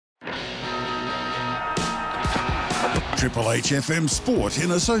Triple H FM Sport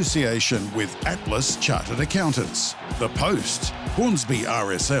in association with Atlas Chartered Accountants, The Post, Hornsby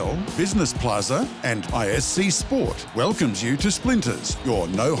RSL, Business Plaza and ISC Sport welcomes you to Splinters, your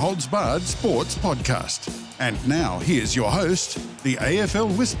no-holds-barred sports podcast. And now here's your host, the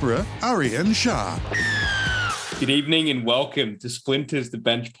AFL Whisperer, Arian Shah. Good evening and welcome to Splinters, the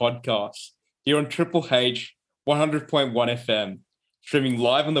Bench podcast, here on Triple H 100.1 FM, streaming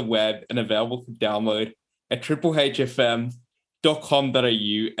live on the web and available for download at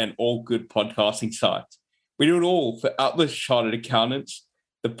triplehfm.com.au and all good podcasting sites. We do it all for Atlas Chartered Accountants,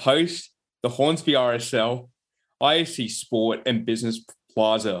 The Post, the Hornsby RSL, ISC Sport and Business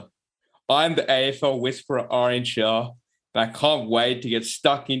Plaza. I'm the AFL Whisperer, Arian Shah, and I can't wait to get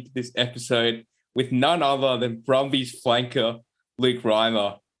stuck into this episode with none other than Brumbies flanker, Luke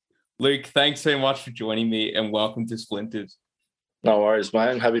Reimer. Luke, thanks so much for joining me and welcome to Splinters. No worries, mate.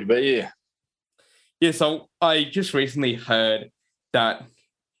 I'm happy to be here. Yeah, so I just recently heard that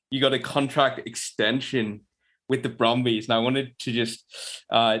you got a contract extension with the Brumbies, and I wanted to just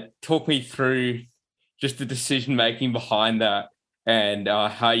talk me through just the decision-making behind that and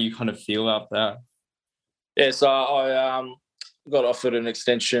how you kind of feel about that. Yeah, so I got offered an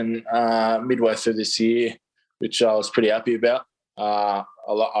extension midway through this year, which I was pretty happy about. I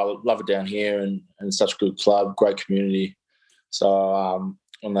love it down here and such a good club, great community. So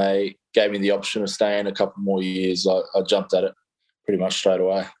when they gave me the option of staying a couple more years, I jumped at it pretty much straight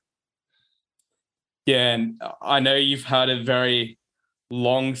away. Yeah, and I know you've had a very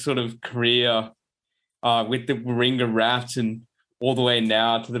long sort of career with the Warringah Rats and all the way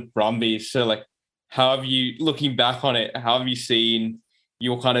now to the Brumbies. So, like, how have you, looking back on it, how have you seen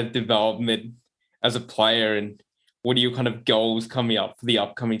your kind of development as a player and what are your kind of goals coming up for the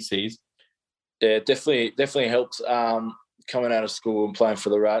upcoming season? Yeah, definitely helped coming out of school and playing for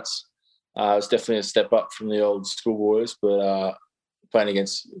the Rats. It's definitely a step up from the old schoolboys, but playing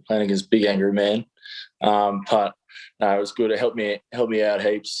against big angry men. But no, it was good. It helped me out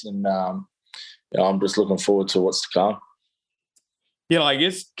heaps, and I'm just looking forward to what's to come. Yeah, I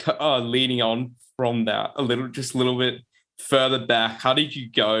guess leading on from that a little bit further back, how did you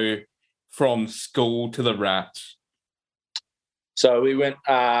go from school to the Rats? So we went.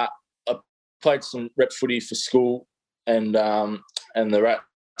 I played some rep footy for school, and the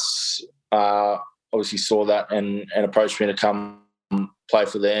Rats obviously saw that and approached me to come play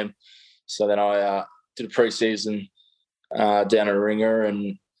for them. So then I did a pre-season down at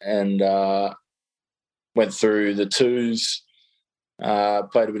Warringah and went through the twos,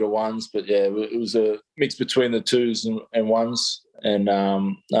 played a bit of ones, but yeah, it was a mix between the twos and ones, and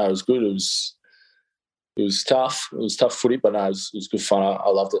no, it was good. It was tough. It was tough footy, but no, it was good fun. I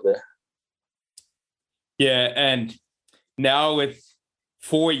loved it there. Yeah, and now with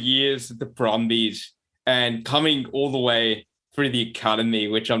 4 years at the Brumbies and coming all the way through the academy,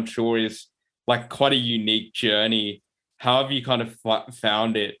 which I'm sure is like quite a unique journey, how have you kind of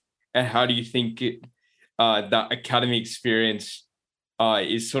found it? And how do you think that academy experience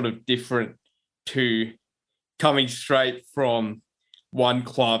is sort of different to coming straight from one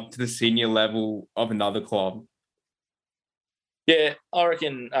club to the senior level of another club? Yeah, I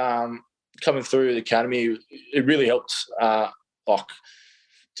reckon coming through the academy, it really helped.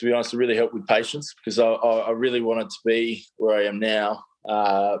 To be honest, it really helped with patience because I really wanted to be where I am now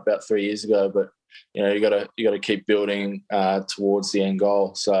about 3 years ago. But you know, you got to keep building towards the end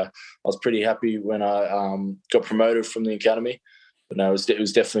goal. So I was pretty happy when I got promoted from the academy. But no, it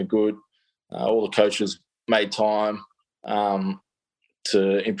was definitely good. All the coaches made time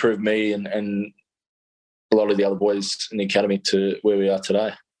to improve me and a lot of the other boys in the academy to where we are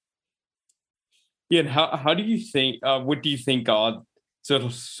today. Yeah, and how do you think? What do you think are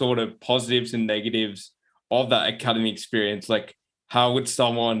sort of positives and negatives of that academy experience? Like, how would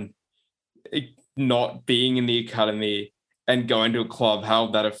someone not being in the academy and going to a club, how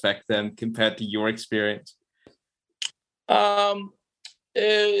would that affect them compared to your experience? I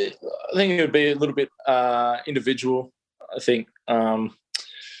think it would be a little bit individual. I think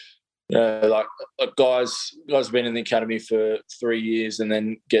like guys have been in the academy for 3 years and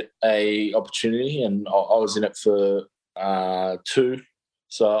then get a opportunity, and I was in it for 2,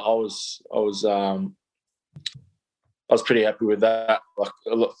 so I was pretty happy with that. Like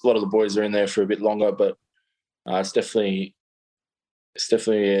a lot of the boys are in there for a bit longer, but it's definitely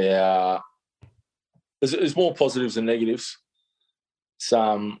there's more positives than negatives.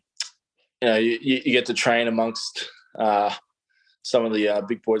 You get to train amongst some of the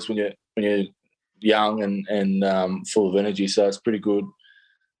big boys when you're young and full of energy, so it's pretty good.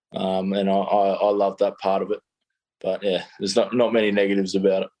 And I love that part of it. But yeah, there's not many negatives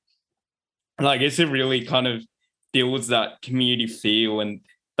about it. And I guess it really kind of builds that community feel and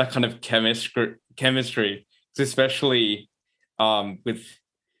that kind of chemistry. 'Cause especially with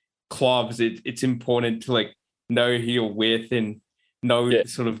clubs, it's important to like know who you're with and know Yeah,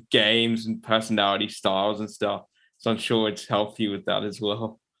 sort of games and personality styles and stuff. So I'm sure it's helped you with that as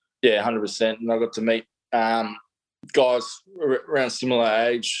well. yeah, 100%. And I got to meet guys around similar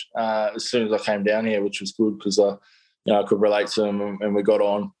age as soon as I came down here, which was good because I could relate to them and we got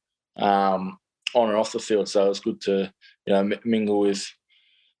on and off the field. So it was good to mingle with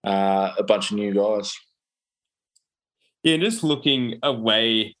a bunch of new guys. Yeah, just looking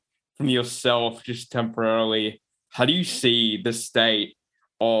away from yourself just temporarily, how do you see the state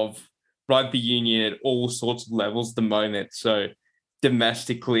of rugby union at all sorts of levels at the moment? So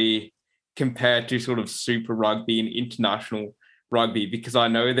domestically compared to sort of super rugby and international rugby, because I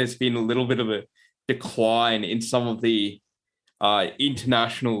know there's been a little bit of a decline in some of the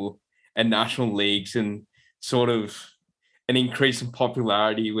international and national leagues and sort of an increase in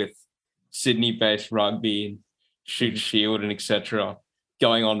popularity with Sydney-based rugby and Shoot Shield and etc.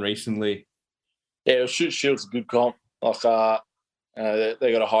 going on recently. Yeah, Shoot Shield's a good comp. Like,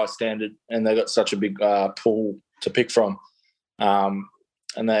 they got a high standard and they got such a big pool to pick from, and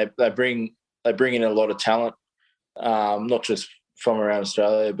they bring in a lot of talent, not just from around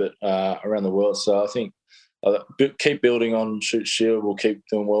Australia but around the world. So I think keep building on Shoot Shield. We'll keep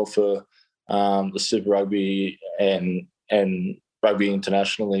doing well for the Super Rugby and rugby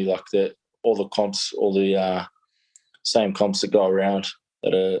internationally. Like all the comps, all the same comps that go around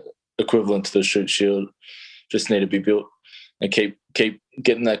that are equivalent to the Shoot Shield just need to be built and keep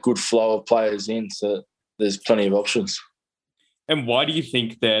getting that good flow of players in. So there's plenty of options. And why do you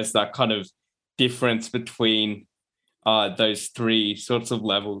think there's that kind of difference between those three sorts of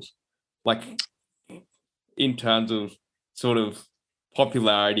levels, like in terms of sort of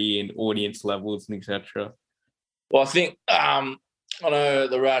popularity and audience levels and etc.? Well, I think I know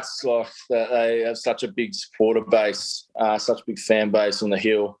the Rats, like that they have such a big supporter base, such a big fan base on the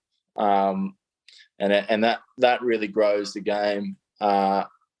hill, and that really grows the game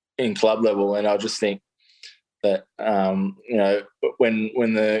in club level. And I just think that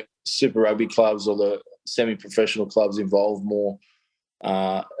when the Super Rugby clubs or the semi-professional clubs involve more,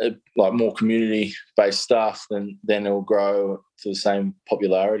 like more community-based stuff, then it'll grow to the same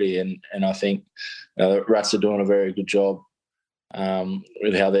popularity. And I think the Rats are doing a very good job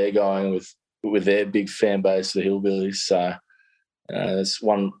with how they're going with their big fan base, the Hillbillies. So it's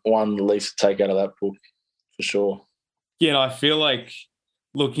one leaf to take out of that book for sure. Yeah, I feel like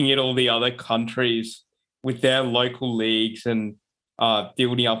looking at all the other countries with their local leagues and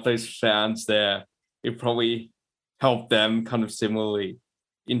building up those fans there, it probably helped them kind of similarly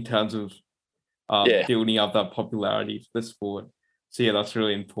in terms of building up that popularity for the sport. So yeah, that's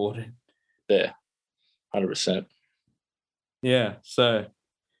really important. Yeah, 100%. Yeah, so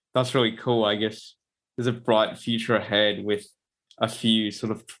that's really cool. I guess there's a bright future ahead with a few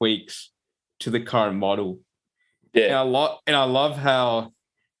sort of tweaks to the current model. Yeah, and I love how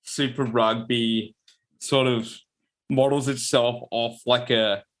Super Rugby sort of models itself off like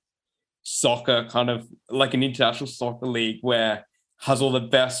a soccer, kind of like an international soccer league where has all the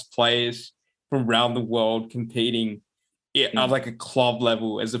best players from around the world competing at like a club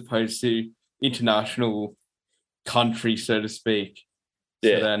level as opposed to international country, so to speak.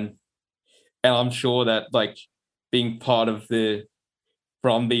 Yeah. So then, and I'm sure that like being part of the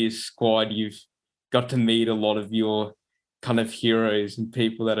Brumbies squad, you've got to meet a lot of your kind of heroes and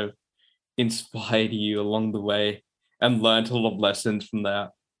people that have inspired you along the way and learned a lot of lessons from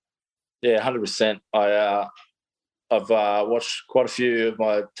that. Yeah, 100%. I've watched quite a few of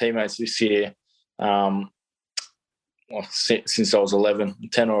my teammates this year since I was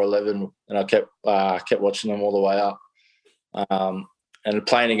 10 or 11, and I kept watching them all the way up. And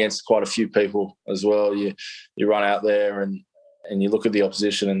playing against quite a few people as well. You run out there and you look at the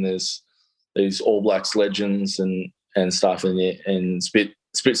opposition, and there's these All Blacks legends and stuff, and it's a bit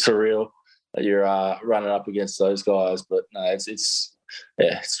surreal that you're running up against those guys. But no, it's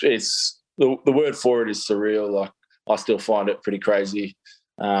the word for it is surreal. Like, I still find it pretty crazy.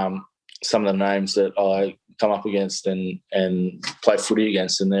 Some of the names that I come up against and play footy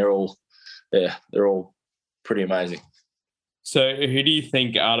against, and they're all pretty amazing. So who do you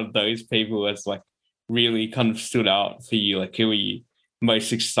think out of those people has like really kind of stood out for you? Like, who are you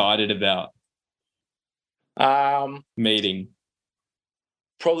most excited about meeting?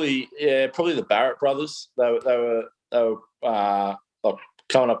 Probably the Barrett brothers. They were like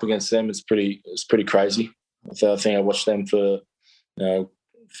coming up against them. It's pretty crazy. I think I watched them for 5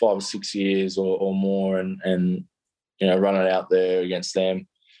 or 6 years or more, and running out there against them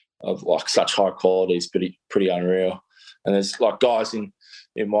of like such high quality is pretty unreal. And there's like guys in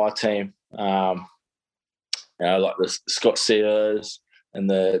my team, like the Scott Sears and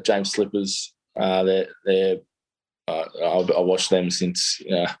the James Slippers. They're I watched them since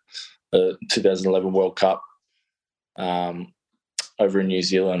the 2011 World Cup over in New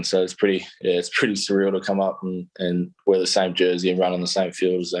Zealand. So it's pretty surreal to come up and wear the same jersey and run on the same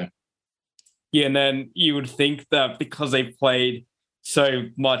field as them. Yeah, and then you would think that because they played so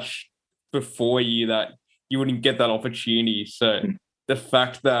much before you that you wouldn't get that opportunity. So the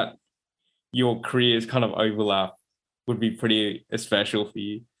fact that your careers kind of overlap would be pretty special for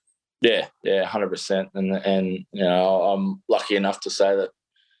you. Yeah, 100%. And I'm lucky enough to say that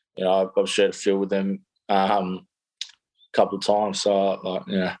I've shared a field with them a couple of times. So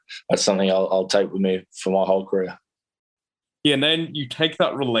that's something I'll take with me for my whole career. Yeah, and then you take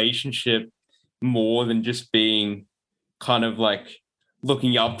that relationship more than just being kind of like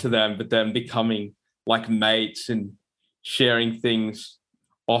looking up to them, but then becoming like mates and sharing things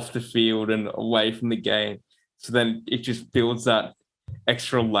off the field and away from the game. So then it just builds that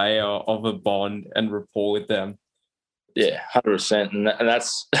extra layer of a bond and rapport with them. Yeah, 100%. And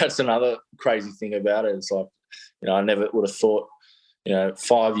that's another crazy thing about it. It's like, I never would have thought,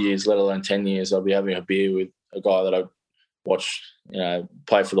 5 years, let alone 10 years, I'd be having a beer with a guy that I watched,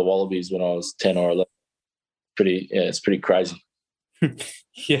 play for the Wallabies when I was 10 or 11. It's pretty crazy.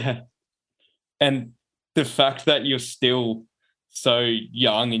 Yeah. And the fact that you're still so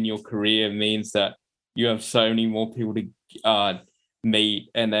young in your career means that you have so many more people to meet,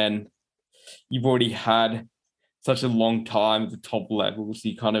 and then you've already had such a long time at the top levels.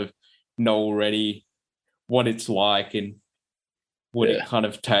 You kind of know already what it's like and what it kind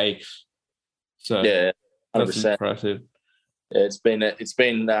of takes. So 100%. That's impressive. Yeah, it's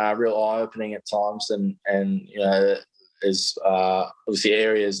been real eye opening at times, and there's obviously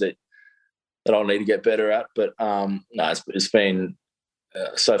areas that I'll need to get better at. But it's been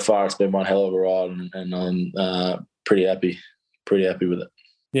so far it's been one hell of a ride, and I'm pretty happy with it.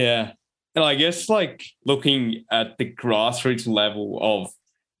 Yeah. And I guess like looking at the grassroots level of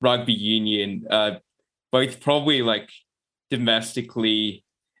rugby union, both probably like domestically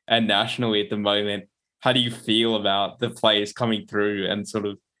and nationally at the moment, how do you feel about the players coming through and sort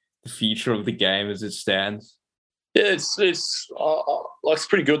of the future of the game as it stands? Yeah, it's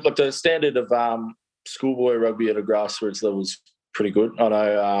pretty good. Like the standard of schoolboy rugby at a grassroots level is pretty good. I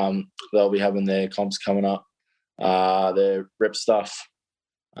know they'll be having their comps coming up, their rep stuff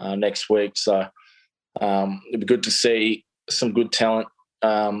next week. So it'd be good to see some good talent,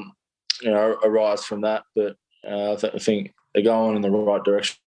 arise from that. But I think they're going in the right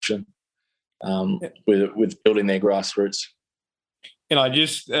direction with building their grassroots. And I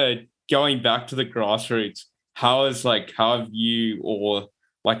just going back to the grassroots, how have you or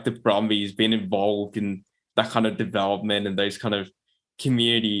like the Brumbies been involved in that kind of development and those kind of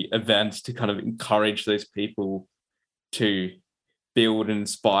community events to kind of encourage those people to build and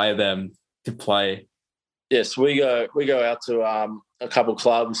inspire them to play? Yes, we go out to a couple of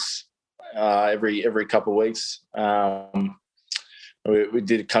clubs every couple of weeks. We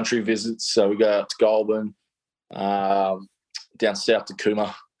did country visits, so we go out to Goulburn, down south to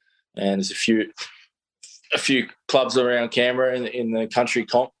Cooma, and there's a few clubs around Canberra in the country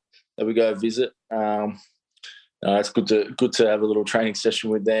comp that we go visit. It's good to have a little training session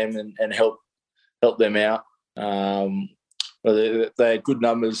with them and help them out. They had good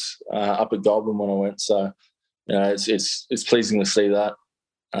numbers up at Goulburn when I went, so it's pleasing to see that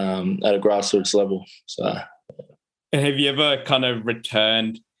at a grassroots level. So, and have you ever kind of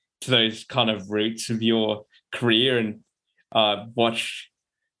returned to those kind of roots of your career and watched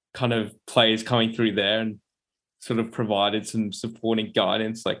kind of players coming through there and sort of provided some supporting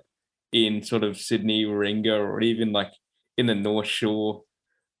guidance, like in sort of Sydney, Warringah, or even like in the North Shore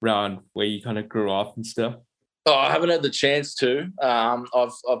around where you kind of grew up and stuff? Oh, I haven't had the chance to.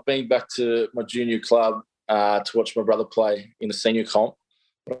 I've been back to my junior club to watch my brother play in the senior comp.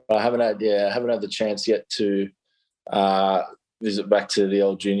 But I haven't had the chance yet to visit back to the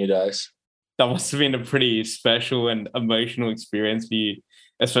old junior days. That must have been a pretty special and emotional experience for you,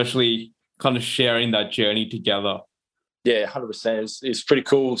 especially kind of sharing that journey together. Yeah, 100%. It's pretty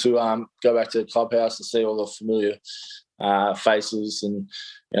cool to go back to the clubhouse and see all the familiar faces, and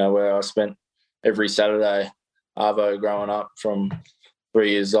where I spent every Saturday arvo growing up from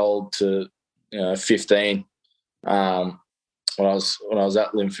 3 years old to 15 when I was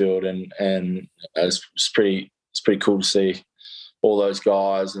at Linfield, and it's pretty cool to see all those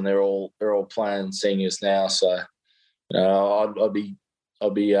guys, and they're all playing seniors now. So I'd be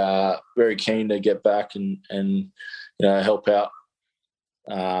very keen to get back and help out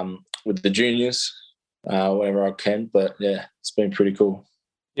with the juniors whenever I can. But yeah, it's been pretty cool.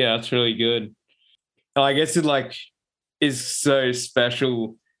 Yeah, that's really good. And I guess it is so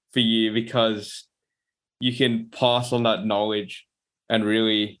special for you because you can pass on that knowledge and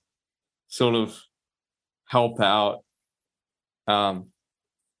really sort of help out. And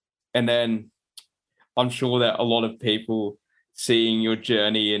then I'm sure that a lot of people seeing your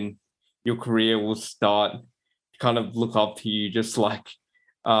journey and your career will start to kind of look up to you just like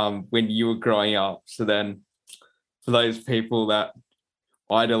when you were growing up. So then for those people that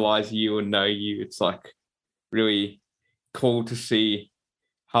idolize you and know you, it's like really cool to see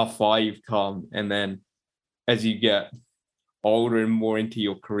how far you've come. And then as you get older and more into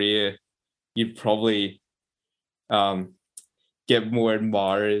your career, you'd probably get more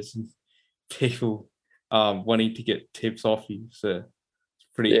admirers and people wanting to get tips off you. So it's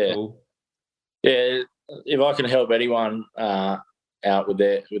pretty cool. Yeah, if I can help anyone out with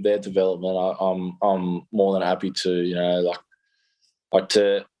their development, I'm more than happy to. Like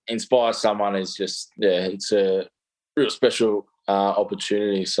to inspire someone is just it's a real special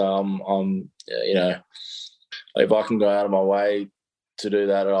opportunity. So I'm if I can go out of my way to do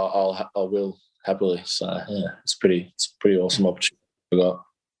that, I will happily. So yeah, it's pretty awesome opportunity I got.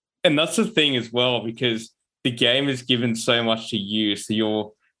 And that's the thing as well, because the game has given so much to you, so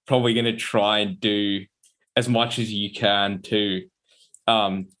you're probably going to try and do as much as you can to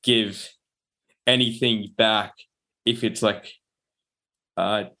give anything back if it's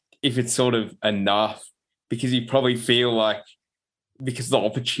if it's sort of enough, because you probably feel like because of the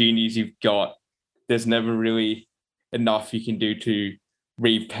opportunities you've got, there's never really enough you can do to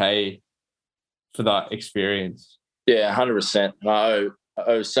repay for that experience. Yeah, 100%. I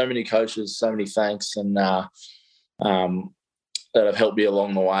owe so many coaches, so many thanks, and that have helped me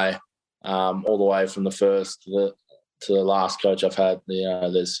along the way, all the way from the first to the last coach I've had.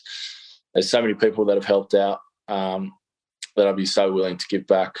 There's so many people that have helped out that I'd be so willing to give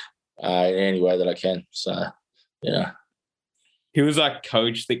back in any way that I can. So, yeah. Who was that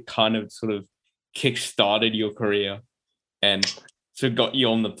coach that kind of sort of kick-started your career and sort of got you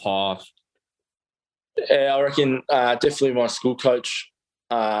on the path? Yeah, I reckon definitely my school coach.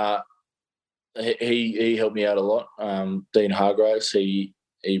 He helped me out a lot. Dean Hargraves. He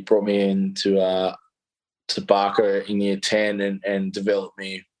brought me in to Barker in year 10 and developed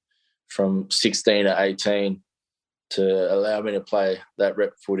me from 16 to 18 to allow me to play that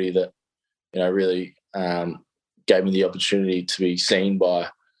rep footy that really gave me the opportunity to be seen by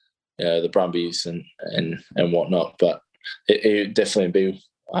the Brumbies and whatnot. But it definitely be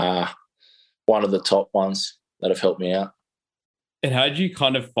one of the top ones that have helped me out. And how did you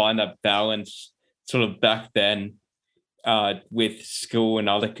kind of find that balance sort of back then with school and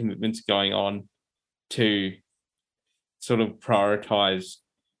other commitments going on to sort of prioritize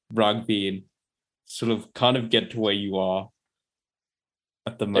rugby and sort of kind of get to where you are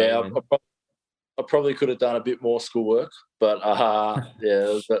at the moment? Yeah, I probably could have done a bit more schoolwork, but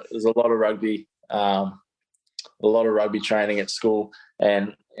there's a lot of rugby, training at school,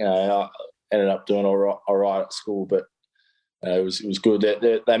 and I ended up doing all right at school, but it was good.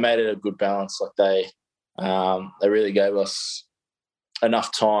 They made it a good balance. Like they really gave us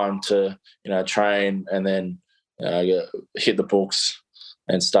enough time to train and then hit the books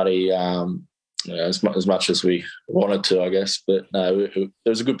and study as much as we wanted to, I guess. But no, it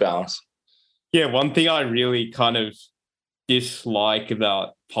was a good balance. Yeah, one thing I really kind of dislike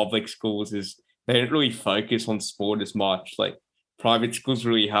about public schools is they don't really focus on sport as much. Like private schools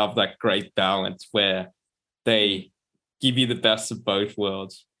really have that great balance where they give you the best of both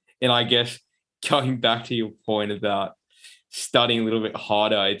worlds. And I guess going back to your point about studying a little bit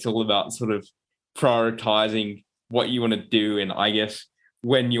harder, it's all about sort of prioritizing what you want to do. And I guess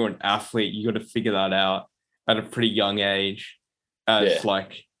when you're an athlete, you got to figure that out at a pretty young age.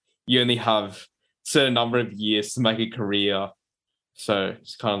 Like you only have a certain number of years to make a career. So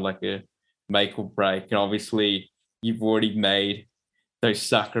it's kind of like a make or break. And obviously you've already made those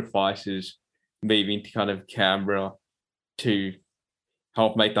sacrifices moving to kind of Canberra to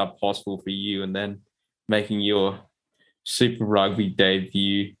help make that possible for you, and then making your Super Rugby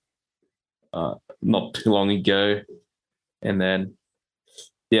debut not too long ago. And then,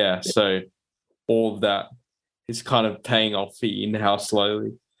 so all of that is kind of paying off for you now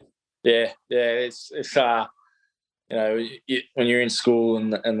slowly. Yeah, it's when you're in school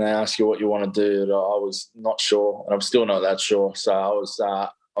and they ask you what you want to do, I was not sure, and I'm still not that sure. So I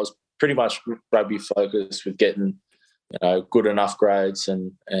was pretty much rugby focused with getting good enough grades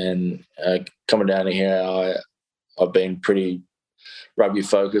and coming down to here. I've been pretty rugby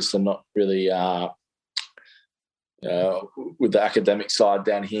focused and not really with the academic side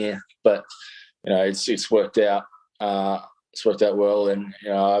down here. But it's worked out. It's worked out well, and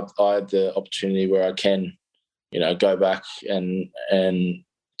I had the opportunity where I can, go back and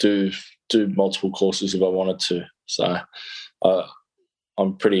do multiple courses if I wanted to. So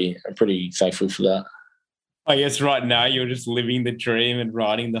I'm pretty thankful for that. I guess right now you're just living the dream and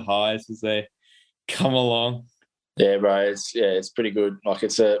riding the highs as they come along. Yeah, bro. It's pretty good. Like,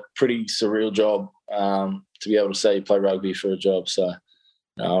 it's a pretty surreal job to be able to say you play rugby for a job. So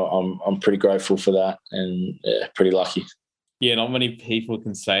I'm pretty grateful for that, and pretty lucky. Yeah, not many people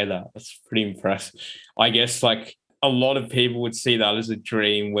can say that. That's pretty impressive. I guess like a lot of people would see that as a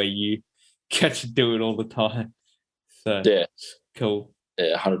dream where you get to do it all the time. So yeah, cool.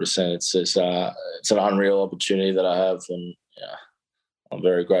 Yeah, 100%. It's an unreal opportunity that I have, and I'm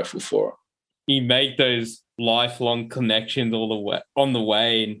very grateful for it. You make those lifelong connections all the way on the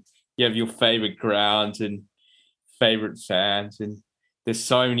way, and you have your favorite grounds and favorite fans, and there's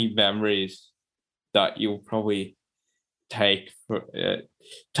so many memories that you'll probably take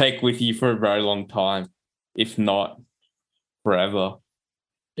with you for a very long time, if not forever.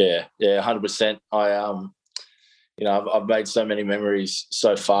 Yeah, 100%. I've made so many memories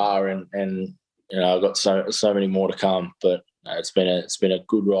so far, and I've got so many more to come. But it's been a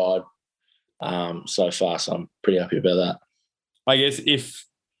good ride so far, so I'm pretty happy about that. I guess if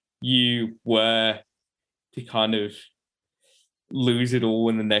you were to kind of lose it all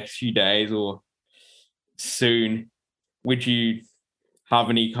in the next few days or soon, would you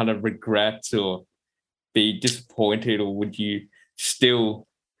have any kind of regrets or be disappointed, or would you still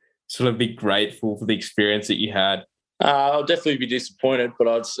sort of be grateful for the experience that you had? I'll definitely be disappointed, but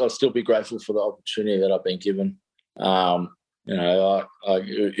I'll still be grateful for the opportunity that I've been given.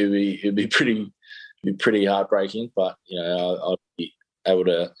 It'd be pretty heartbreaking, but I'll be able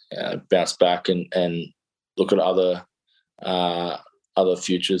to bounce back and look at other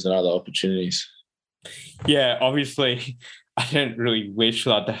futures and other opportunities. Yeah, obviously, I don't really wish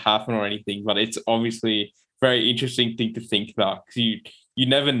that to happen or anything, but it's obviously a very interesting thing to think about, because you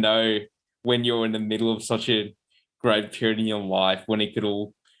never know when you're in the middle of such a great period in your life when it could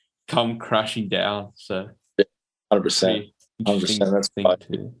all come crashing down. So 100%. That's thing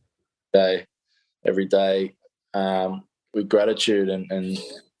too. Every day with gratitude and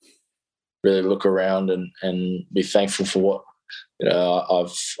really look around and be thankful for what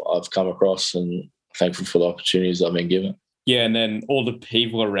I've come across, and thankful for the opportunities I've been given. Yeah, and then all the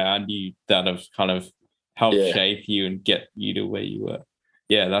people around you that have kind of helped shape you and get you to where you were.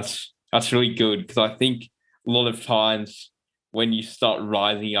 Yeah, that's really good, because I think a lot of times when you start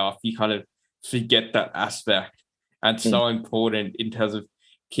rising up, you kind of forget that aspect. And it's so important in terms of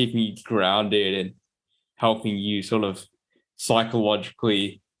keeping you grounded and helping you sort of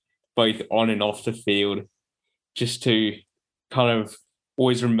psychologically, both on and off the field, just to kind of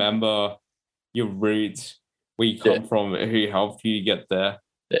always remember your roots, where you come from, who helped you get there.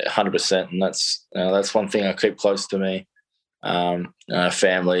 Yeah, 100%. And that's one thing I keep close to me.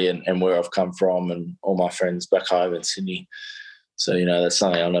 Family and where I've come from, and all my friends back home in Sydney. So that's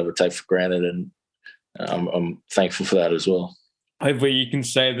something I'll never take for granted, and I'm thankful for that as well. Hopefully you can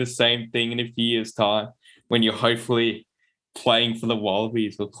say the same thing in a few years' time when you're hopefully playing for the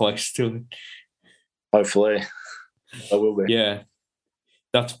Wallabies or close to it. Hopefully I will be. Yeah,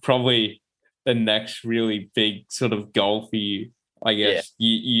 that's probably the next really big sort of goal for you, I guess.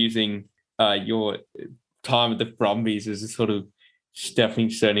 Using your time at the Brumbies as a sort of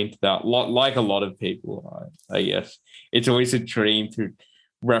stepping stone into that. Like a lot of people, I guess. It's always a dream to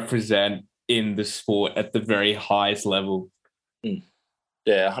represent in the sport at the very highest level.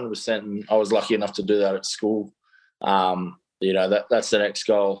 Yeah, 100%. And I was lucky enough to do that at school. That's the next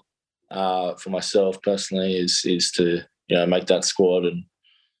goal for myself personally is to make that squad, and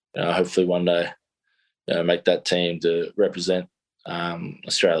hopefully one day make that team to represent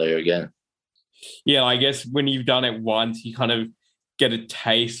Australia again. Yeah, I guess when you've done it once, you kind of get a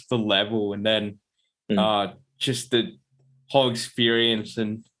taste the level, and then just the whole experience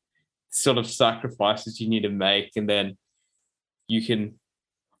and sort of sacrifices you need to make, and then you can,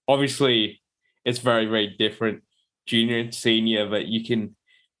 obviously it's very, very different junior and senior, but you can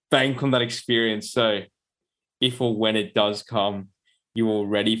bank on that experience, so if or when it does come, you're all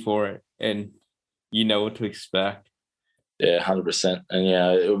ready for it and you know what to expect. Yeah, 100%. And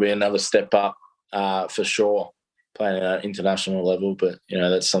it will be another step up for sure, playing at an international level, but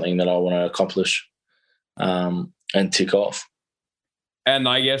that's something that I want to accomplish and tick off. And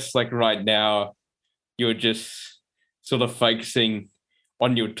I guess like right now you're just sort of focusing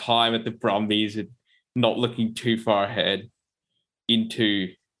on your time at the Brumbies and not looking too far ahead into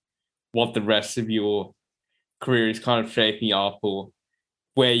what the rest of your career is kind of shaping up, or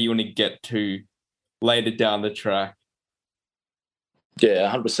where you want to get to later down the track?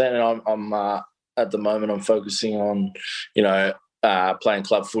 Yeah, 100%. And I'm at the moment, I'm focusing on, playing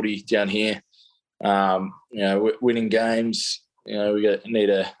club footy down here. Winning games. We need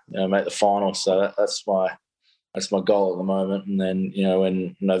to make the final. So that's my goal at the moment. And then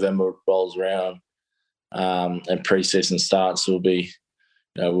when November rolls around and pre-season starts, we'll be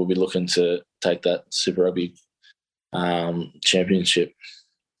looking to take that Super Rugby championship.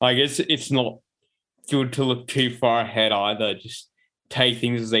 I guess it's not good to look too far ahead either. Just take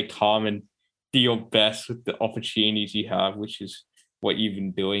things as they come and do your best with the opportunities you have, which is what you've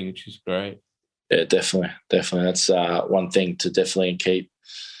been doing, which is great. Yeah, definitely. That's one thing to definitely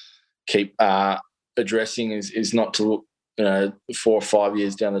keep addressing is not to look 4 or 5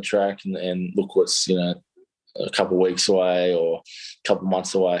 years down the track and look what's a couple of weeks away or a couple of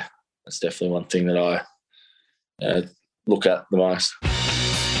months away. That's definitely one thing that I look at the most.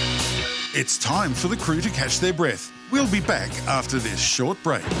 It's time for the crew to catch their breath. We'll be back after this short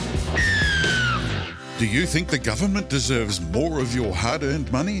break. Do you think the government deserves more of your hard-earned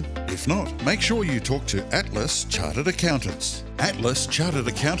money? If not, make sure you talk to Atlas Chartered Accountants. Atlas Chartered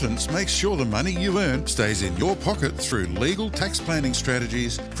Accountants makes sure the money you earn stays in your pocket through legal tax planning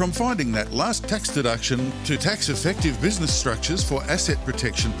strategies, from finding that last tax deduction to tax-effective business structures for asset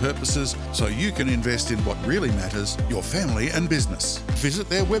protection purposes, so you can invest in what really matters, your family and business. Visit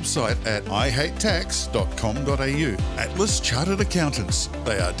their website at ihatetax.com.au. Atlas Chartered Accountants.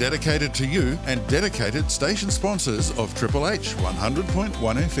 They are dedicated to you and dedicated station sponsors of Triple H 100.1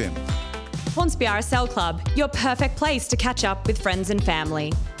 FM. Hornsby RSL Club, your perfect place to catch up with friends and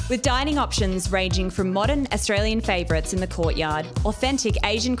family. With dining options ranging from modern Australian favourites in the courtyard, authentic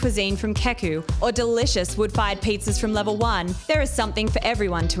Asian cuisine from Keku, or delicious wood-fired pizzas from Level 1, there is something for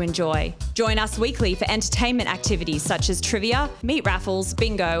everyone to enjoy. Join us weekly for entertainment activities such as trivia, meat raffles,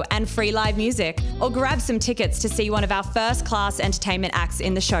 bingo, and free live music, or grab some tickets to see one of our first-class entertainment acts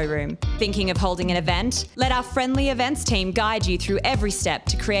in the showroom. Thinking of holding an event? Let our friendly events team guide you through every step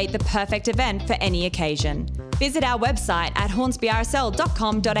to create the perfect event for any occasion. Visit our website at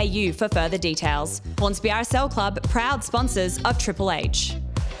hornsbyrsl.com.au for further details. Hornsby RSL Club, proud sponsors of Triple H.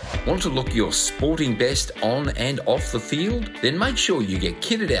 Want to look your sporting best on and off the field? Then make sure you get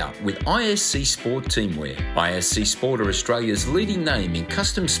kitted out with ISC Sport Teamwear. ISC Sport are Australia's leading name in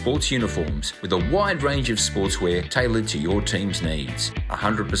custom sports uniforms, with a wide range of sportswear tailored to your team's needs.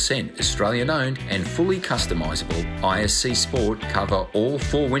 100% Australian owned and fully customisable, ISC Sport cover all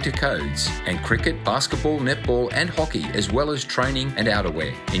 4 winter codes and cricket, basketball, netball and hockey, as well as training and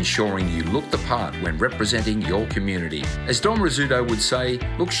outerwear, ensuring you look the part when representing your community. As Dom Rizzuto would say,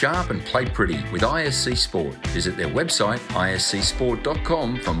 look sharp and play pretty with ISC Sport. Visit their website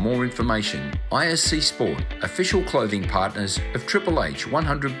iscsport.com for more information. ISC Sport, official clothing partners of Triple H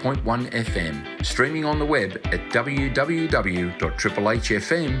 100.1 FM, streaming on the web at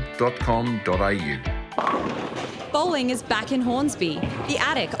www.triplehfm.com.au. Bowling is back in Hornsby. The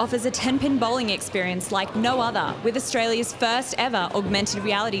Attic offers a 10-pin bowling experience like no other, with Australia's first ever augmented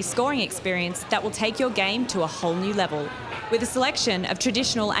reality scoring experience that will take your game to a whole new level. With a selection of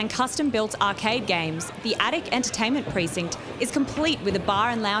traditional and custom-built arcade games, the Attic Entertainment Precinct is complete with a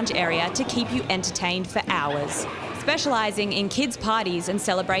bar and lounge area to keep you entertained for hours. Specialising in kids' parties and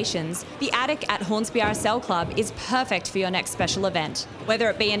celebrations, the Attic at Hornsby RSL Club is perfect for your next special event. Whether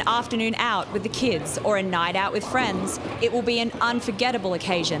it be an afternoon out with the kids or a night out with friends, it will be an unforgettable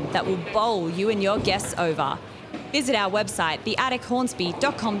occasion that will bowl you and your guests over. Visit our website,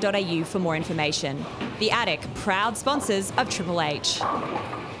 theattichornsby.com.au for more information. The Attic, proud sponsors of Triple H.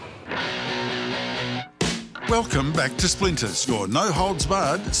 Welcome back to Splinters, your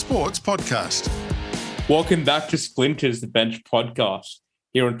no-holds-barred sports podcast. Welcome back to Splinters, the Bench podcast,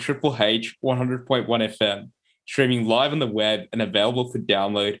 here on Triple H 100.1 FM, streaming live on the web and available for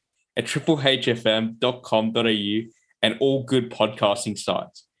download at triplehfm.com.au and all good podcasting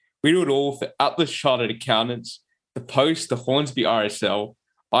sites. We do it all for Atlas Chartered Accountants, The Post, the Hornsby RSL,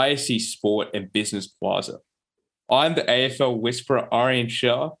 ISC Sport, and Business Plaza. I'm the AFL whisperer, Arian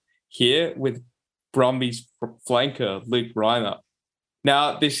Shah, here with Brumbies flanker, Luke Reimer.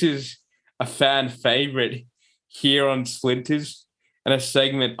 Now, this is a fan favourite here on Splinters, and a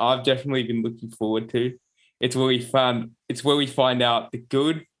segment I've definitely been looking forward to. It's where we find out the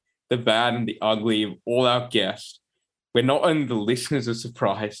good, the bad, and the ugly of all our guests, where not only the listeners are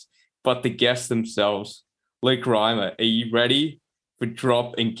surprised, but the guests themselves. Luke Reimer, are you ready for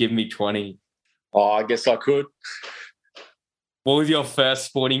Drop and Give Me 20? Oh, I guess I could. What was your first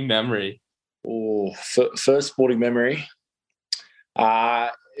sporting memory? Oh, first sporting memory.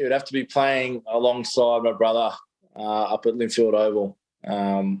 it would have to be playing alongside my brother up at Linfield Oval.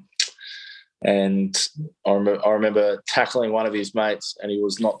 And I remember tackling one of his mates, and he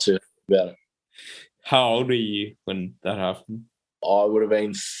was not too happy about it. How old were you when that happened? I would have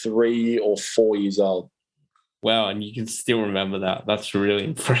been 3 or 4 years old. Wow, and you can still remember that. That's really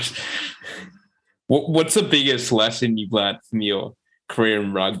impressive. What's the biggest lesson you've learned from your career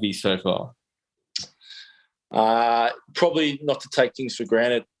in rugby so far? Probably not to take things for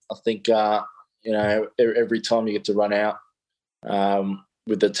granted. I think, every time you get to run out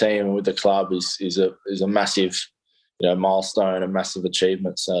with the team and with the club is a massive, milestone, a massive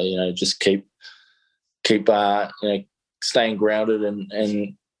achievement. So, just keep staying grounded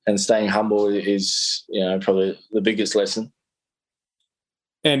and staying humble is, probably the biggest lesson.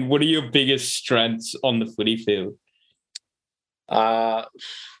 And what are your biggest strengths on the footy field?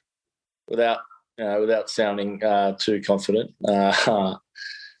 Without sounding too confident,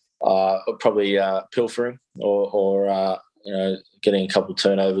 probably pilfering or getting a couple of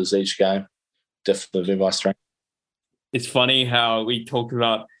turnovers each game. Definitely my strength. It's funny how we talked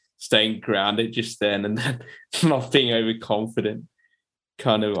about staying grounded just then and then not being overconfident.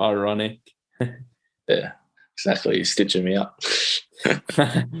 Kind of ironic. Yeah, exactly. You're stitching me up.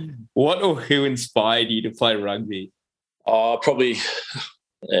 What or who inspired you to play rugby? Probably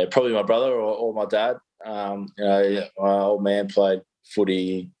my brother or my dad. My old man played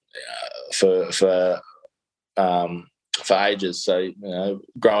footy for ages. So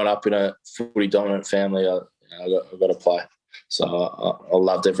growing up in a footy dominant family, I got to play. So I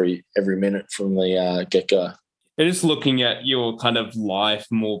loved every minute from the get go. And just looking at your kind of life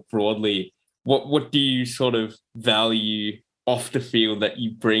more broadly, what do you sort of value off the field that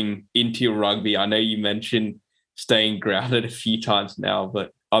you bring into your rugby? I know you mentioned staying grounded a few times now,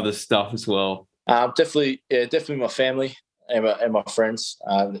 but other stuff as well. Definitely my family and my friends.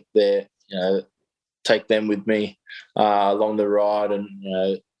 They're take them with me along the ride,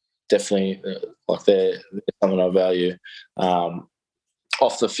 and definitely they're something I value.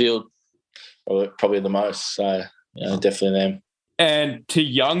 Off the field, probably the most. So definitely them. And to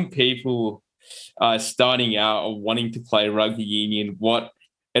young people starting out or wanting to play rugby union, what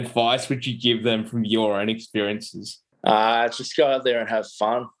advice would you give them from your own experiences? Just go out there and have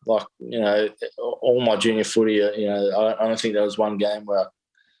fun. All my junior footy, I don't think there was one game where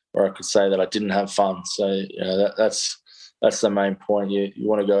I could say that I didn't have fun. So, that's the main point. You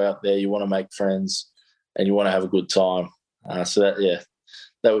want to go out there, you want to make friends, and you want to have a good time. That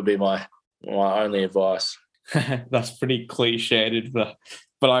would be my only advice. That's pretty cliched,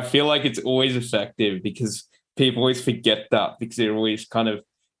 but I feel like it's always effective because people always forget that because they're always kind of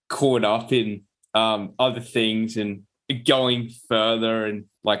caught up in other things and going further and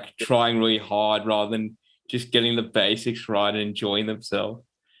trying really hard rather than just getting the basics right and enjoying themselves.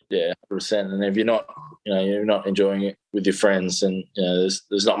 Yeah, 100%. And if you're not enjoying it with your friends, then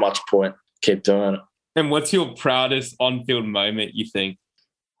there's not much point. Keep doing it. And what's your proudest on-field moment, you think?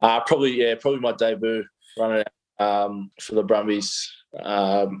 Probably my debut running for the Brumbies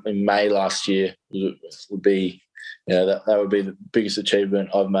in May last year would be, that would be the biggest achievement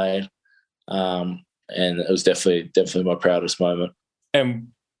I've made. And it was definitely my proudest moment.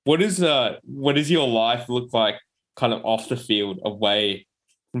 And what does your life look like kind of off the field, away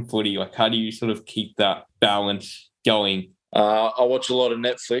from footy? How do you sort of keep that balance going? I watch a lot of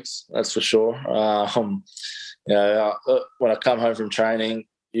Netflix, that's for sure. When I come home from training,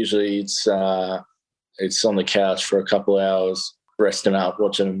 usually it's on the couch for a couple of hours, resting up,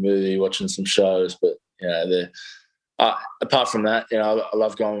 watching a movie, watching some shows. But apart from that, I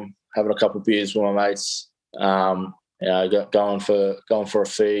love having a couple of beers with my mates. Going for a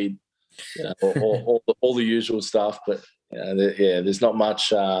feed, all the usual stuff. But there's not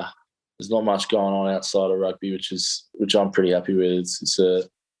much going on outside of rugby, which I'm pretty happy with. It's a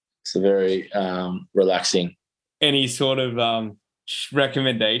very relaxing. Any sort of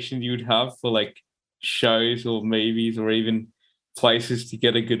recommendations you would have for shows or movies or even places to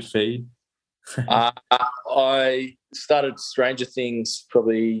get a good feed? I started Stranger Things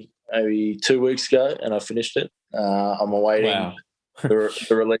probably maybe 2 weeks ago, and I finished it. I'm awaiting the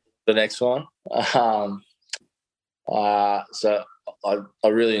release of the next one. So I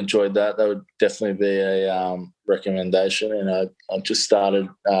really enjoyed that. That would definitely be a recommendation. And I just started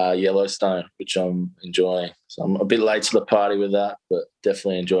Yellowstone, which I'm enjoying. So I'm a bit late to the party with that, but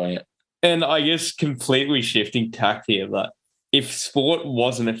definitely enjoying it. And I guess completely shifting tack here, that if sport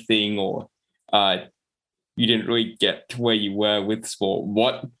wasn't a thing or you didn't really get to where you were with sport,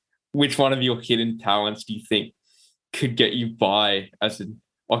 which one of your hidden talents do you think could get you by as an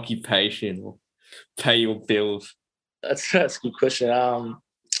occupation or pay your bills? That's a good question.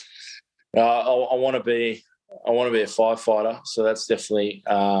 I want to be a firefighter, so that's definitely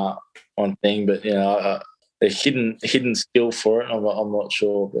one thing. But a hidden skill for it, I'm not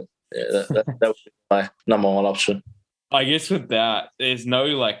sure, but yeah, that would be my number one option. I guess with that, there's no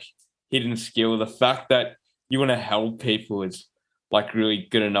like hidden skill. The fact that you want to help people is like really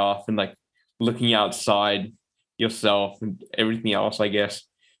good enough, and like looking outside yourself and everything else, I guess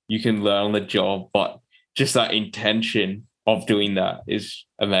you can learn on the job. But just that intention of doing that is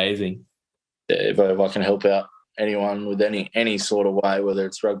amazing. If I can help out anyone with any sort of way, whether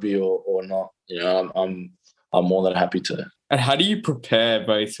it's rugby or not, I'm more than happy to. And how do you prepare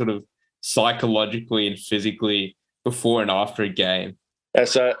both sort of psychologically and physically before and after a game?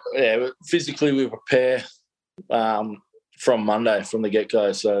 So physically we prepare from Monday, from the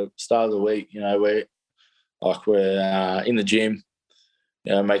get-go. So start of the week, we're in the gym,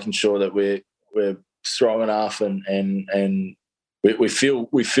 making sure that we're strong enough and we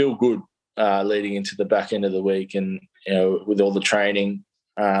feel good leading into the back end of the week, and with all the training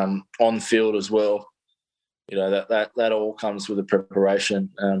on the field as well. That all comes with the preparation,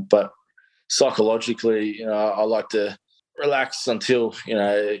 but psychologically, I like to relax until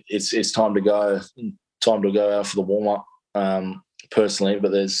it's time to go out for the warm up. Personally,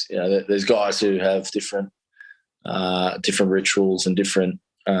 but there's guys who have different rituals and different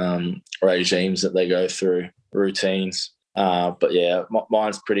regimes that they go through, routines. But yeah,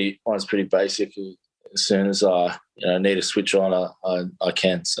 mine's pretty basic. As soon as I need to switch on, I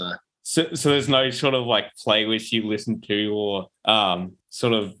can. So there's no sort of like playlist you listen to or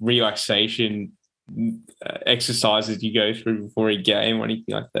sort of relaxation exercises you go through before a game or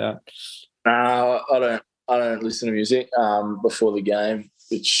anything like that? I don't listen to music before the game,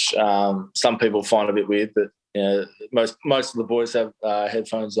 which some people find a bit weird. But most of the boys have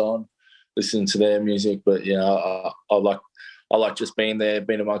headphones on, listening to their music. But I like just being there,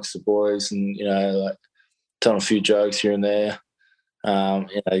 being amongst the boys, and like telling a few jokes here and there.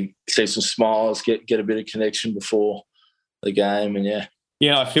 See some smiles, get a bit of connection before the game, and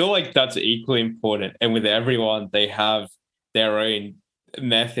yeah, I feel like that's equally important. And with everyone, they have their own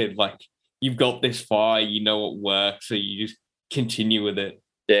method. Like you've got this fire, you know what works, so you just continue with it.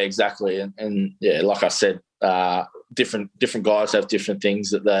 Yeah, exactly. And like I said, different guys have different things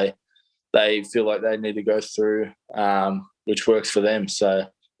that they feel like they need to go through, which works for them. So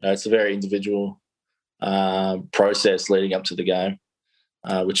it's a very individual process leading up to the game,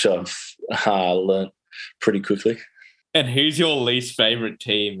 which I've learned pretty quickly. And who's your least favourite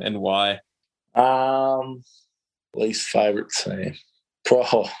team and why? Least favourite team?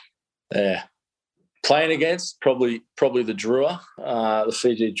 Playing against probably the Drua, the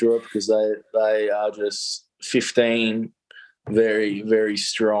Fiji Drua, because they are just 15 very, very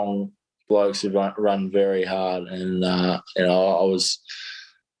strong blokes who run very hard. And I was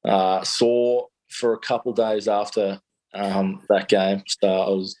sore for a couple of days after that game,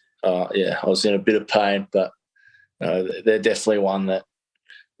 so I was in a bit of pain, but they're definitely one that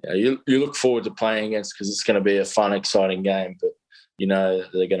you look forward to playing against, because it's going to be a fun, exciting game. But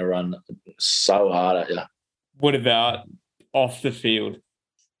they're going to run so hard at you. What about off the field?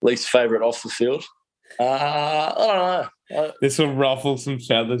 Least favourite off the field? I don't know. This will ruffle some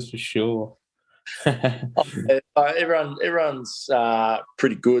feathers for sure. Everyone's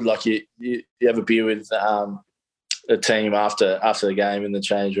pretty good. Like you have a beer with a team after the game in the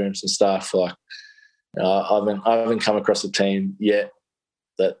change rooms and stuff. Like I haven't come across a team yet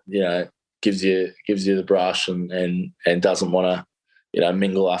that gives you the brush and doesn't want to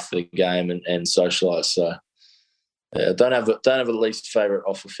mingle after the game and socialise. So don't have a least favourite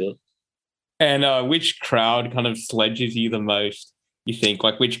off the field. And which crowd kind of sledges you the most? You think,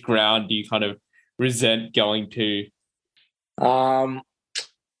 like, which ground do you kind of resent going to?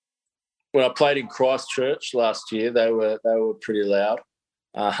 When I played in Christchurch last year, they were pretty loud.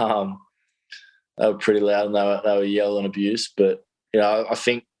 They were pretty loud and they were yelling abuse. But I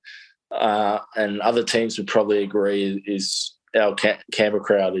think, and other teams would probably agree, is our Canberra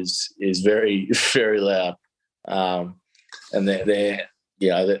crowd is very, very loud, and they're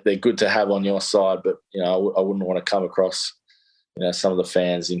good to have on your side. But I wouldn't want to come across some of the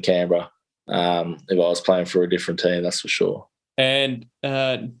fans in Canberra if I was playing for a different team. That's for sure. And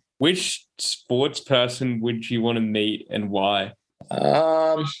which sports person would you want to meet and why?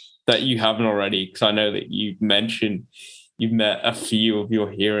 That you haven't already, because I know that you've mentioned you've met a few of your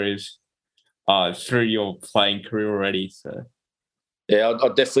heroes through your playing career already. So yeah, I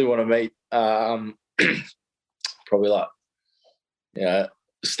definitely want to meet probably like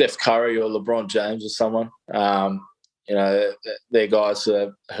Steph Curry or LeBron James or someone. They're guys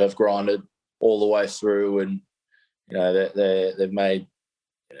who have grinded all the way through, and they've made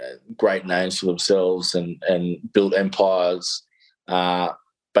great names for themselves and built empires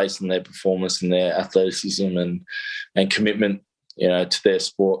based on their performance and their athleticism and commitment, to their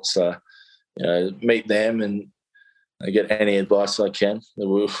sport. So, meet them and get any advice I can. That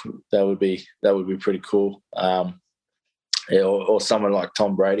would be pretty cool. Or someone like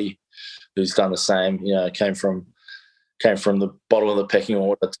Tom Brady, who's done the same. Came from the bottom of the pecking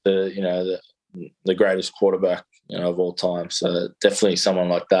order to the greatest quarterback of all time. So definitely someone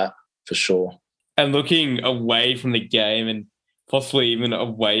like that for sure. And looking away from the game and possibly even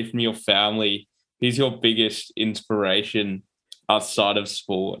away from your family, who's your biggest inspiration outside of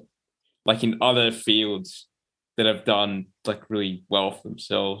sport, like in other fields that have done like really well for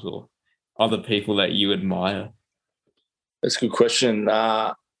themselves, or other people that you admire? That's a good question.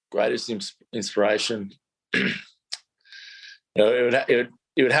 Greatest inspiration. It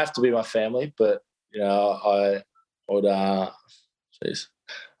would have to be my family, but I would. I'd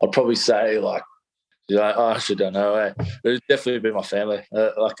probably say I actually don't know. It would definitely be my family.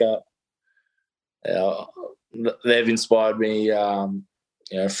 They've inspired me.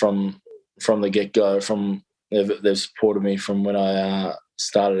 From the get go. They've supported me from when I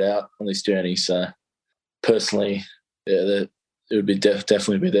started out on this journey. So personally, it would be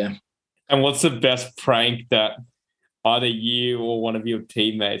definitely be them. And what's the best prank that either you or one of your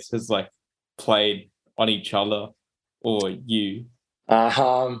teammates has like played on each other or you?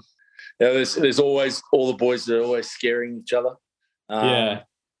 There's always all the boys that are always scaring each other.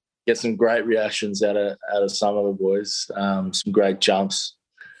 Get some great reactions out of some of the boys. Some great jumps.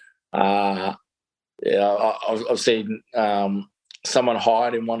 I've seen someone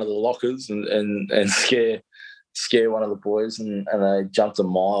hide in one of the lockers and scare one of the boys, and they jumped a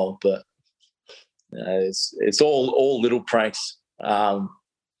mile. But it's all little pranks.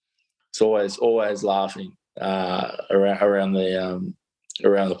 It's always laughing around the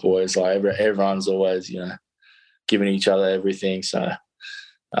boys. Like everyone's always giving each other everything. So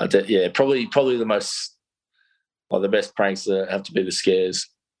probably the best pranks that have to be the scares.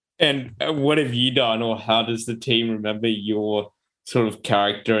 And what have you done, or how does the team remember your sort of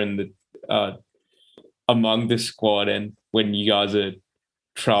character in the among the squad, and when you guys are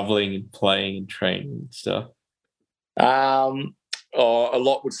traveling and playing and training and stuff? A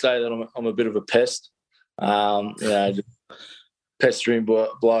lot would say that I'm a bit of a pest. Just pestering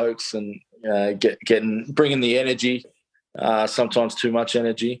blokes and bringing the energy. Sometimes too much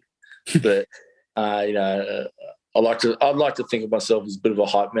energy, but I'd like to think of myself as a bit of a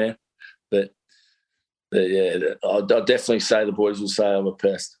hype man, but I'd definitely say the boys will say I'm a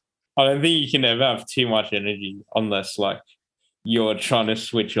pest. I don't think you can ever have too much energy unless like you're trying to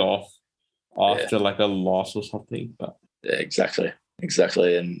switch off after like a loss or something. But exactly,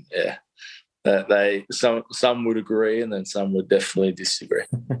 and some would agree, and then some would definitely disagree.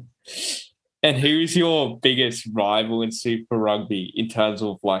 And who's your biggest rival in Super Rugby in terms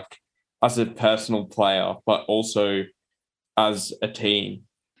of like as a personal player, but also as a team?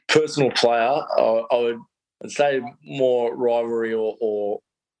 Personal player, I would say more rivalry or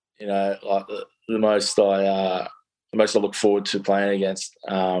like the most I look forward to playing against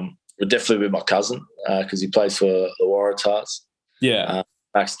would definitely be my cousin because he plays for the Waratahs. Yeah,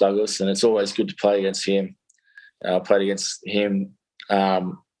 Max Douglas, and it's always good to play against him. I played against him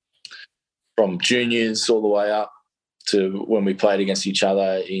from juniors all the way up to when we played against each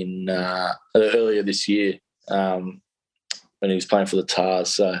other in earlier this year when he was playing for the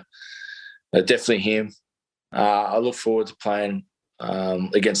Tars. So definitely him. I look forward to playing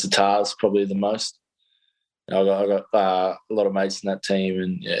against the Tars probably the most. I got a lot of mates in that team,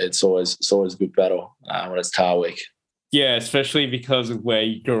 and it's always a good battle when it's Tar week. Yeah, especially because of where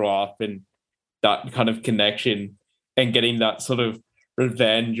you grew up and that kind of connection, and getting that sort of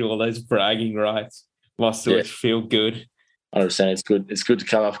revenge or those bragging rights must always feel good. 100%. It's good to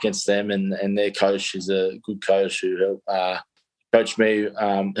come up against them, and their coach is a good coach who coached me,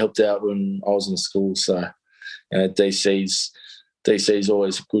 helped out when I was in school. So DC's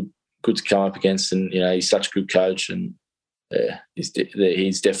always good to come up against, and he's such a good coach, and he's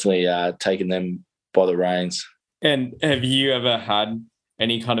definitely taken them by the reins. And have you ever had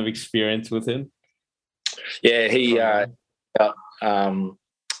any kind of experience with him? Yeah, he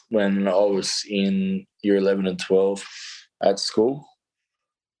when I was in year 11 and 12 at school,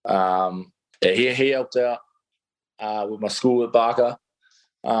 he helped out with my school at Barker,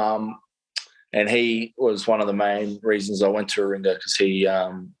 and he was one of the main reasons I went to Warringah because he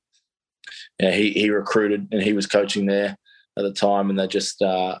recruited, and he was coaching there at the time, and they just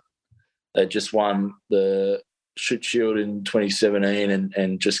won the Shute Shield in 2017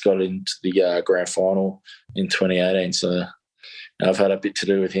 and just got into the grand final in 2018. So I've had a bit to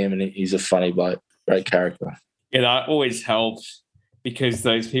do with him, and he's a funny bloke, great character. Yeah, that always helps because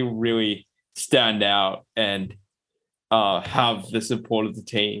those people really stand out and have the support of the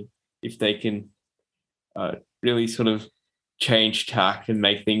team if they can really sort of change tack and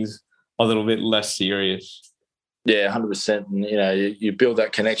make things a little bit less serious. Yeah, 100%. And you build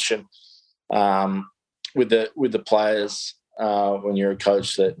that connection with the players when you're a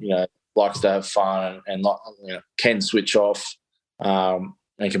coach that likes to have fun and can switch off and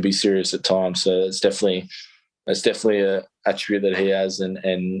can be serious at times. So it's definitely a attribute that he has,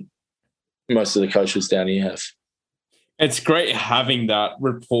 and most of the coaches down here have. It's great having that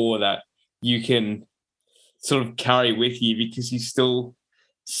rapport that you can sort of carry with you because you still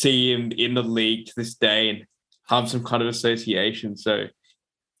see him in the league to this day and have some kind of association. So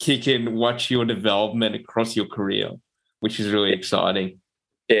kick and watch your development across your career, which is really exciting.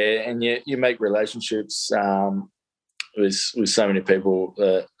 Yeah, and you make relationships with so many people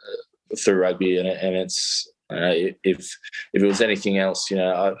through rugby, and it's if it was anything else,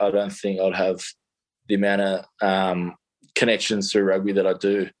 I don't think I'd have the amount of connections through rugby that I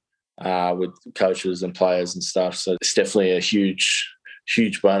do with coaches and players and stuff. So it's definitely a huge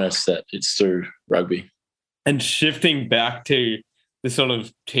bonus that it's through rugby. And shifting back to the sort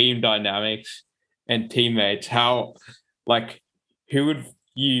of team dynamics and teammates, who would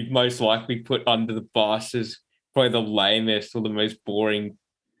you most likely put under the bus as probably the lamest or the most boring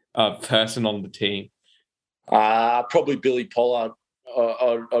person on the team? Probably Billy Pollard.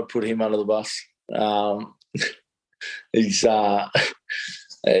 I'd put him under the bus. He's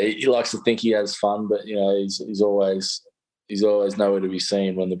he likes to think he has fun, but he's always nowhere to be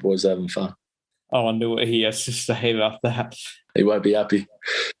seen when the boys are having fun. I wonder what he has to say about that. He won't be happy.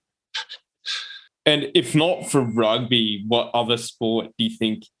 And if not for rugby, what other sport do you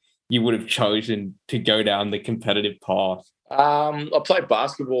think you would have chosen to go down the competitive path? I played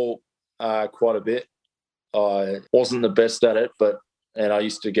basketball quite a bit. I wasn't the best at it, and I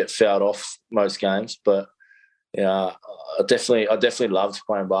used to get fouled off most games. But I definitely loved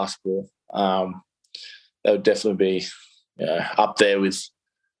playing basketball. That would definitely be up there with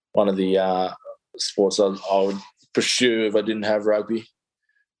one of the sports I would pursue if I didn't have rugby.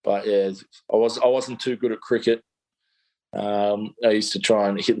 But yeah, I wasn't too good at cricket. I used to try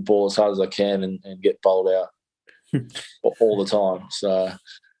and hit the ball as hard as I can and get bowled out all the time. So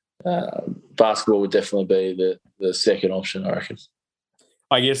basketball would definitely be the second option, I reckon.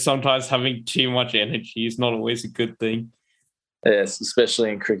 I guess sometimes having too much energy is not always a good thing. Yes, especially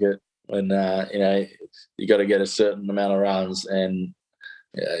in cricket when you got to get a certain amount of runs and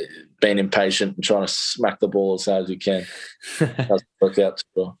being impatient and trying to smack the ball as hard as you can doesn't work out too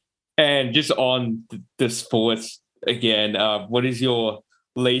well. And just on the sports again, what is your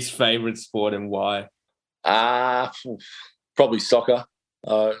least favourite sport and why? Probably soccer.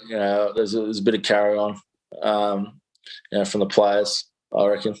 There's a bit of carry on, from the players, I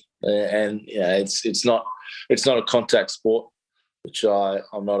reckon, and it's not a contact sport, which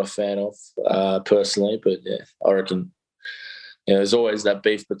I'm not a fan of personally, but yeah, I reckon. There's always that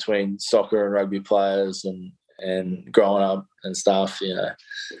beef between soccer and rugby players, and growing up and stuff.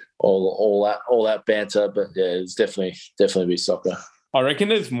 All that banter, but yeah, it's definitely be soccer. I reckon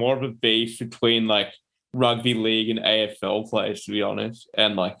there's more of a beef between rugby league and AFL players, to be honest,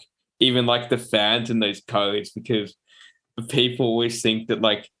 and even the fans in those codes, because the people always think that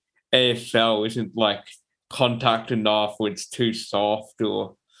AFL isn't contact enough or it's too soft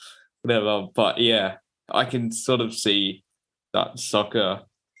or whatever. But yeah, I can sort of see that soccer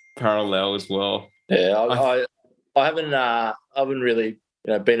parallel as well. Yeah, I haven't really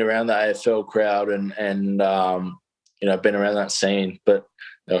been around the AFL crowd and been around that scene, but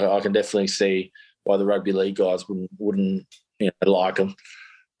I can definitely see why the rugby league guys wouldn't like them.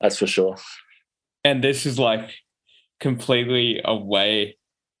 That's for sure. And this is completely away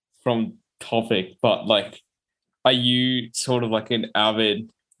from topic, but are you sort of an avid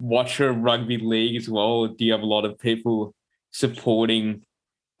watcher of rugby league as well? Or do you have a lot of people supporting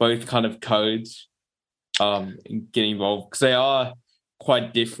both kind of codes and getting involved? Because they are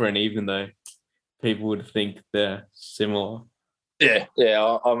quite different, even though people would think they're similar.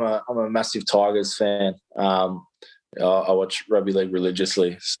 Yeah, I'm a massive Tigers fan. I watch rugby league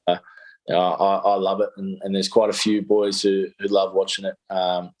religiously, so I love it, and there's quite a few boys who love watching it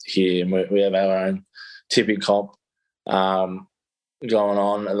here, and we have our own tipping comp going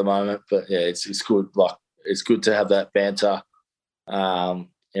on at the moment. But yeah, it's good. It's good to have that banter.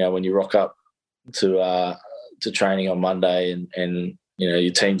 When you rock up to training on Monday and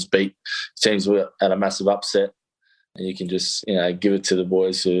your team's at a massive upset, and you can just give it to the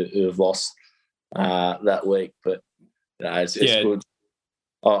boys who have lost that week. But it's good.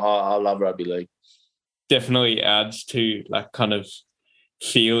 I love rugby league. Definitely adds to that kind of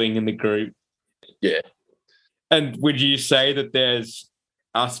feeling in the group. Yeah. And would you say that there's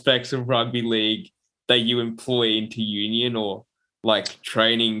aspects of rugby league that you employ into union, or like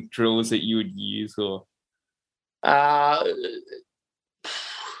training drills that you would use, or?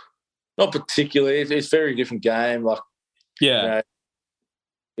 Not particularly. It's a very different game. Like,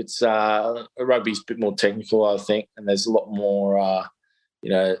 it's rugby's a bit more technical, I think, and there's a lot more,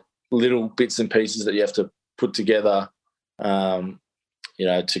 little bits and pieces that you have to put together,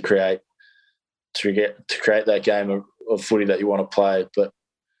 to create that game of footy that you want to play. But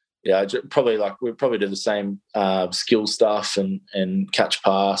yeah, probably we probably do the same skill stuff and catch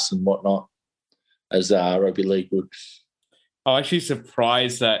pass and whatnot as rugby league would. I'm actually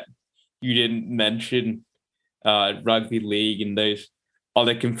surprised that you didn't mention rugby league in those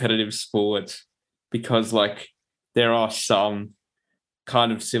other competitive sports, because like there are some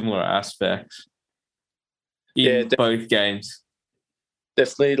kind of similar aspects in both games.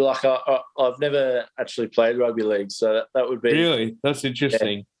 Definitely. Like I've never actually played rugby league, so that would be really, that's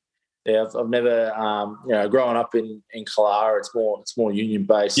interesting. Yeah, I've never growing up in Killara, it's more union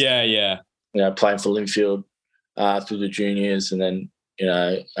based. Yeah. Playing for Linfield through the juniors, and then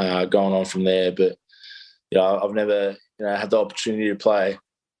going on from there. But I've never had the opportunity to play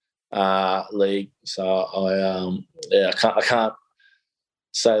league, so I can't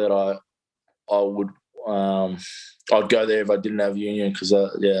say that I would. I'd go there if I didn't have union, because I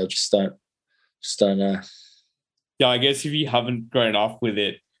just don't know. Yeah, I guess if you haven't grown up with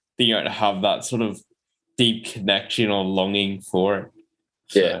it, then you don't have that sort of deep connection or longing for it.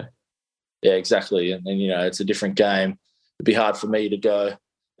 So. Yeah, exactly. And it's a different game. It'd be hard for me to go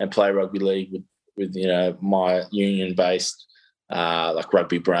and play rugby league with my union based like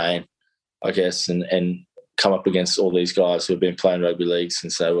rugby brain, I guess, and come up against all these guys who have been playing rugby league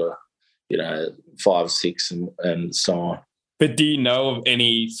since they were 5, 6 and so on. But do you know of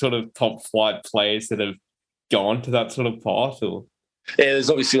any sort of top flight players that have gone to that sort of path? Or? Yeah, there's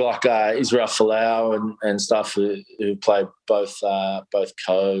obviously like Israel Folau and stuff who play both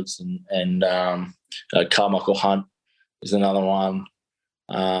codes, and Carmichael Hunt is another one.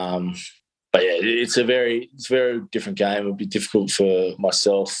 But yeah, it's a very different game. It would be difficult for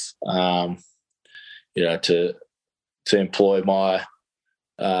myself, to employ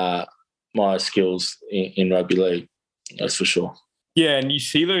my skills in rugby league. That's for sure. Yeah, and you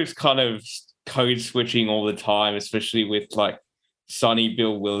see those kind of code switching all the time, especially with like Sonny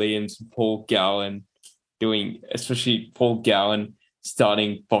Bill Williams and Paul Gallen especially Paul Gallen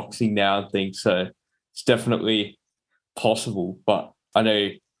starting boxing now and things. So it's definitely possible. But I know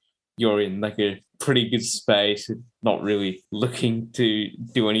you're in like a pretty good space and not really looking to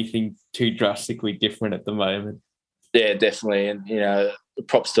do anything too drastically different at the moment. Yeah, definitely. And,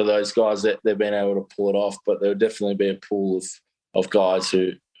 props to those guys that they've been able to pull it off, but there would definitely be a pool of guys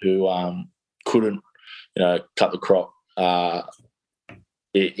who couldn't, cut the crop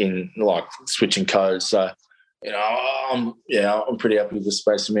in like switching codes. So, I'm pretty happy with the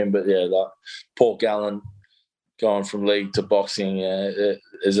space I'm in. But yeah, like Paul Gallen going from league to boxing,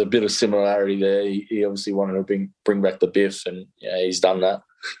 there's a bit of similarity there. He obviously wanted to bring back the biff, and he's done that.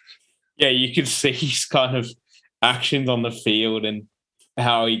 Yeah, you can see his kind of actions on the field and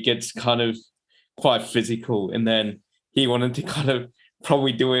how he gets kind of quite physical, and then he wanted to kind of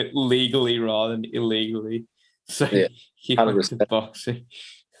probably do it legally rather than illegally. So he went to boxing.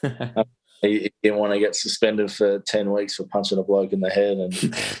 He didn't want to get suspended for 10 weeks for punching a bloke in the head, and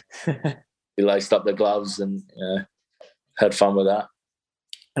he laced up the gloves and had fun with that.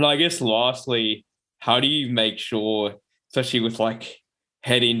 And I guess lastly, how do you make sure, especially with like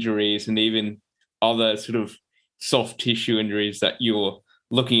head injuries and even other sort of soft tissue injuries, that you're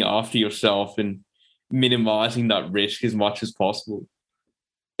looking after yourself and minimizing that risk as much as possible?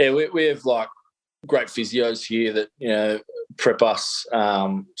 Yeah, we have like great physios here that prep us,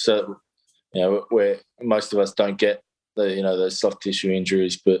 so where most of us don't get those soft tissue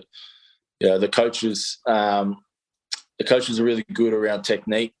injuries. But the coaches are really good around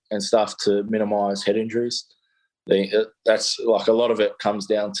technique and stuff to minimize head injuries. That's like a lot of it comes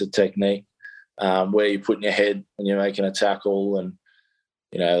down to technique, where you're putting your head when you're making a tackle, and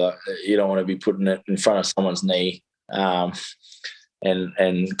like, you don't want to be putting it in front of someone's knee and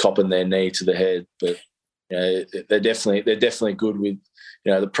copping their knee to the head. But they're definitely good with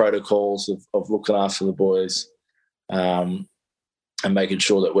the protocols of looking after the boys, and making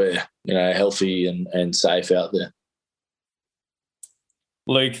sure that we're healthy and safe out there.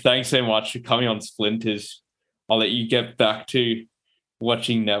 Luke, thanks so much for coming on Splinters. I'll let you get back to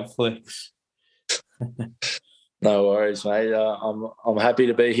watching Netflix. No worries, mate. I'm happy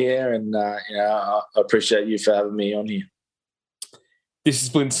to be here, and I appreciate you for having me on here. This has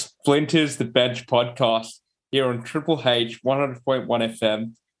been Splinters, the Bench podcast, here on Triple H 100.1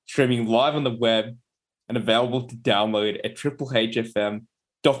 FM, streaming live on the web and available to download at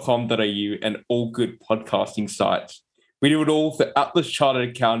triplehfm.com.au and all good podcasting sites. We do it all for Atlas Chartered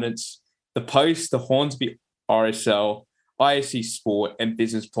Accountants, The Post, the Hornsby RSL, ISC Sport, and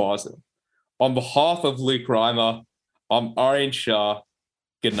Business Plaza. On behalf of Luke Reimer, I'm Arian Shah.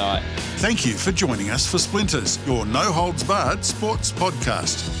 Good night. Thank you for joining us for Splinters, your no-holds-barred sports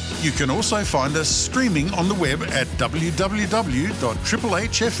podcast. You can also find us streaming on the web at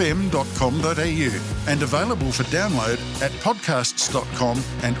www.triplehfm.com.au and available for download at podcasts.com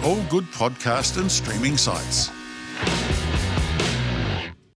and all good podcast and streaming sites.